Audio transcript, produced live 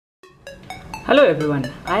Hello everyone,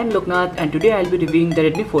 I am Loknath and today I will be reviewing the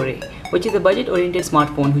Redmi 4A, which is a budget-oriented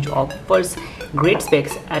smartphone which offers great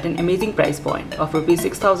specs at an amazing price point of Rs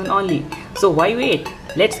 6000 only. So why wait?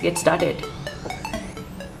 Let's get started.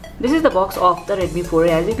 This is the box of the Redmi 4A.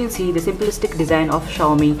 As you can see, the simplistic design of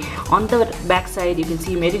Xiaomi. On the back side, you can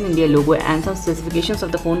see Made in India logo and some specifications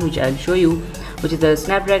of the phone which I will show you, which is the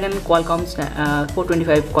Snapdragon Qualcomm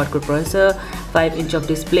 425 quad-core processor, 5-inch of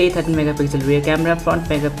display, 13 megapixel rear camera, front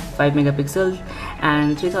 5 megapixels,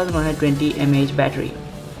 and 3120 mAh battery.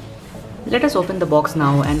 Let us open the box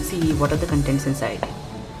now and see what are the contents inside.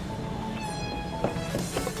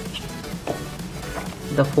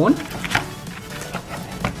 The phone.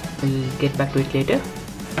 We'll get back to it later.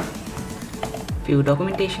 Few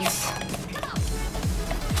documentations.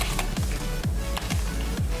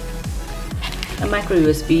 A micro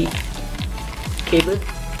USB cable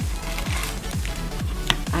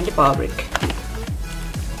and a power brick.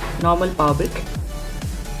 Normal power brick.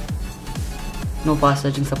 No fast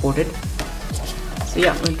charging supported. So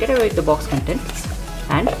yeah, we'll get away with the box contents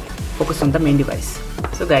and focus on the main device.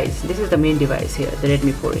 So guys, this is the main device here, the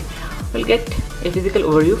Redmi 4A. We'll get a physical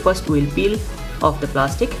overview. First we'll peel off the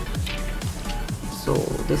plastic. So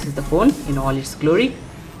this is the phone in all its glory.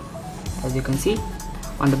 As you can see,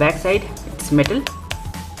 on the back side it's metal.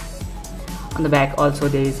 On the back also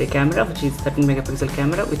there is a camera, which is 13 megapixel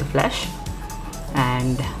camera with a flash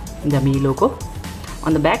and the Mi logo.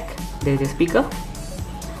 On the back there is a speaker,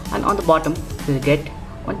 and on the bottom you'll get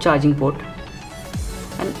one charging port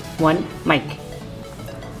and one mic.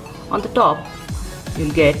 On the top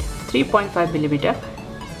you'll get 3.5mm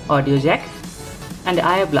audio jack and the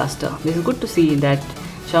IR blaster. This is good to see that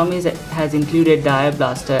Xiaomi has included the IR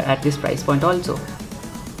blaster at this price point also.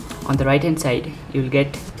 On the right hand side you will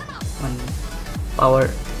get one power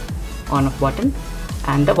on off button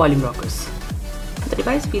and the volume rockers. The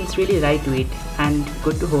device feels really lightweight and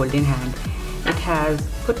good to hold in hand. It has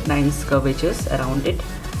good nice curvatures around it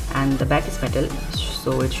and the back is metal,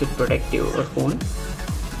 so it should protect your phone.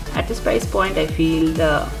 At this price point I feel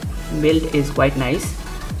the build is quite nice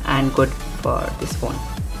and good for this phone.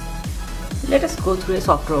 Let us go through a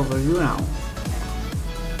software overview now.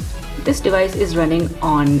 This device is running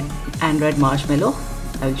on Android Marshmallow.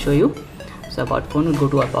 I will show you. So about phone, we'll go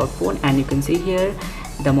to about phone and you can see here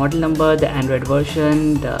the model number, the Android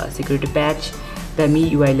version, the security patch, the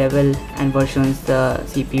MIUI level and versions, the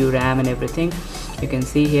CPU, RAM and everything. You can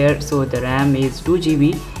see here, so the RAM is 2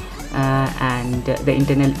 GB and the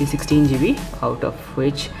internal is 16 GB, out of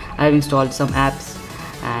which I have installed some apps,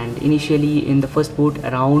 and initially in the first boot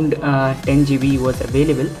around 10 GB was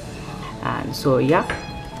available. And so yeah,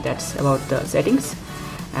 that's about the settings.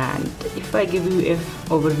 And if I give you an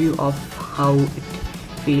overview of how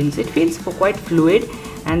it feels quite fluid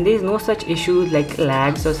and there is no such issues like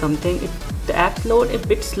lags or something. The apps load a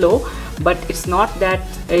bit slow, but it's not that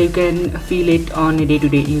you can feel it on a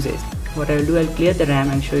day-to-day usage. What I will do, I'll clear the RAM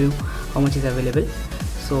and show you how much is available.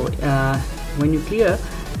 So when you clear,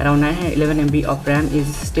 around 911 MB of RAM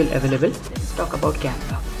is still available. Let's talk about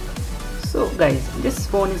camera. So guys, this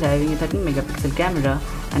phone is having a 13 megapixel camera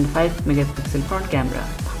and 5 megapixel front camera,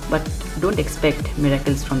 but don't expect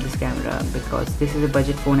miracles from this camera because this is a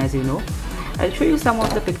budget phone, as you know. I'll show you some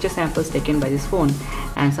of the picture samples taken by this phone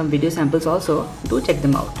and some video samples also. Do check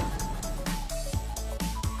them out.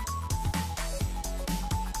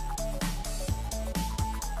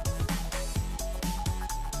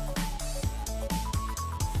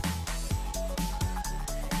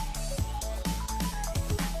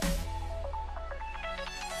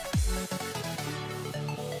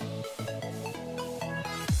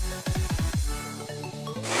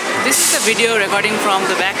 This is a video recording from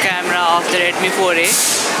the back camera of the Redmi 4A.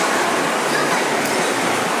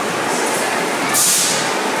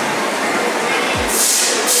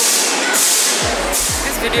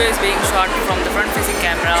 This video is being shot from the front facing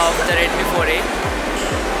camera of the Redmi 4A.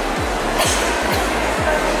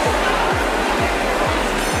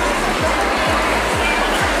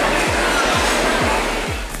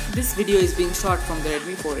 This video is being shot from the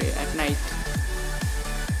Redmi 4A at night.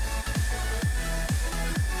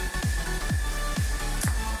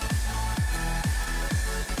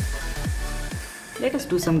 Let us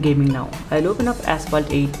do some gaming now. I'll open up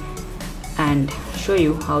Asphalt 8 and show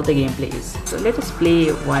you how the gameplay is. So let us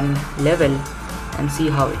play one level and see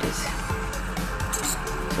how it is.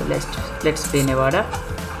 So let's play Nevada.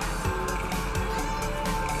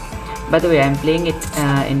 By the way, I'm playing it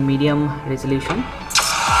in medium resolution.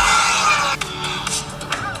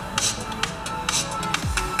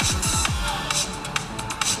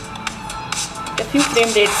 few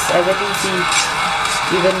frame rates as I can see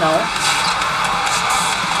even now.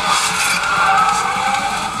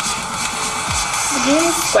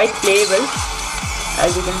 quite playable.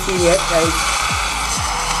 As you can see here guys,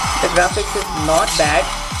 the graphics is not bad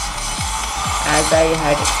as I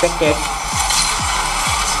had expected.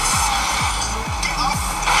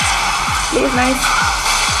 Plays nice.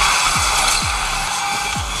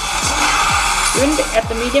 Even at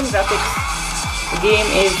the medium graphics, the game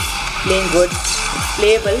is playing good. It's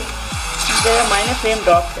playable. There are minor frame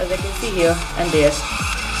drops as I can see here and there,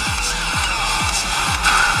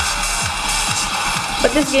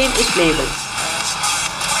 but this game is playable.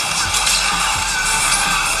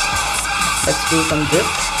 Let's do some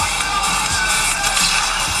drift.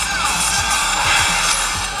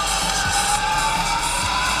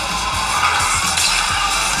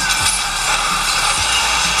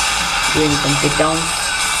 Doing some takedowns.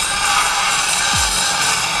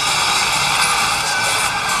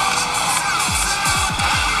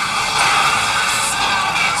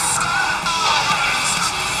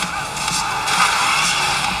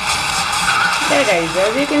 Yeah guys,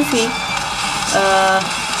 as you can see,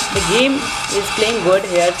 the game is playing good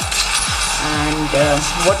here, and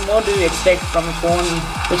what more do you expect from a phone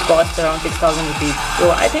which costs around 6,000 rupees?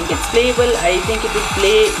 So I think it's playable. I think it will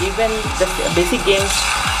play even the basic games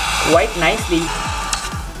quite nicely.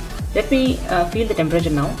 Let me feel the temperature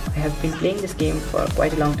now. I have been playing this game for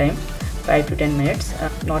quite a long time, 5 to 10 minutes.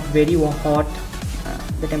 Not very hot.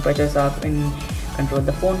 The temperatures are in control.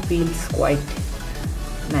 The phone feels quite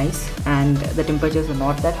nice, and the temperatures are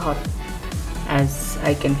not that hot as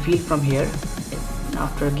I can feel from here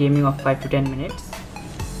after gaming of 5 to 10 minutes.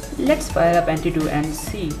 Let's fire up Antutu and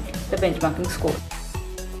see the benchmarking score.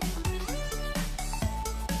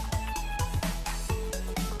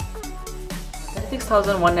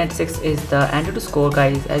 36,196 is the Antutu score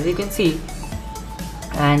guys, as you can see,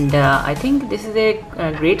 and I think this is a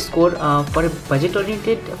great score for a budget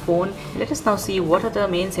oriented phone. Let us now see what are the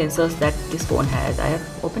main sensors that this phone has. I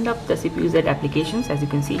have opened up the CPU-Z applications. As you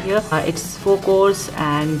can see here, it's 4 cores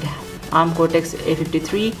and ARM Cortex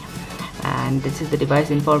A53, and this is the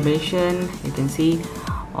device information. You can see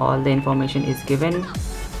all the information is given.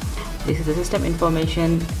 This is the system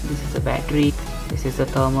information, this is the battery, this is the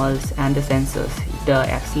thermals and the sensors. The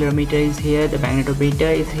accelerometer is here, the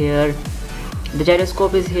magnetometer is here, the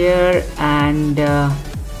gyroscope is here, and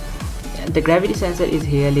the gravity sensor is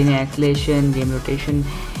here, linear acceleration, game rotation.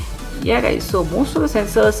 Yeah guys, so most of the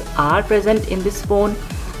sensors are present in this phone,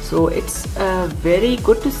 so it's very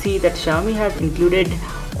good to see that Xiaomi has included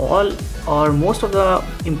all or most of the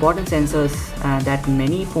important sensors that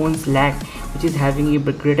many phones lack, which is having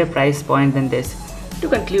a greater price point than this. To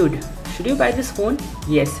conclude, should you buy this phone?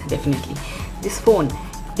 Yes, definitely. This phone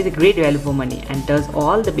is a great value for money and does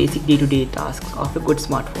all the basic day-to-day tasks of a good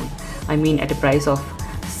smartphone. I mean, at a price of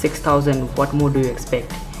 6,000, what more do you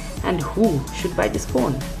expect? And who should buy this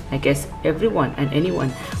phone? I guess everyone and anyone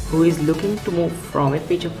who is looking to move from a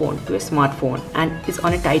feature phone to a smartphone and is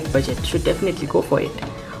on a tight budget should definitely go for it.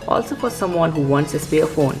 Also, for someone who wants a spare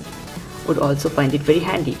phone, would also find it very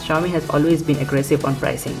handy. Xiaomi has always been aggressive on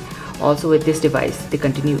pricing. Also with this device, they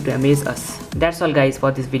continue to amaze us. That's all guys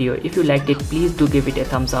for this video. If you liked it, please do give it a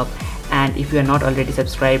thumbs up, and if you are not already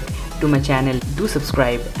subscribed to my channel, do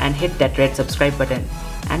subscribe and hit that red subscribe button,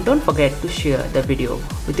 and don't forget to share the video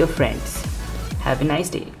with your friends. Have a nice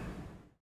day.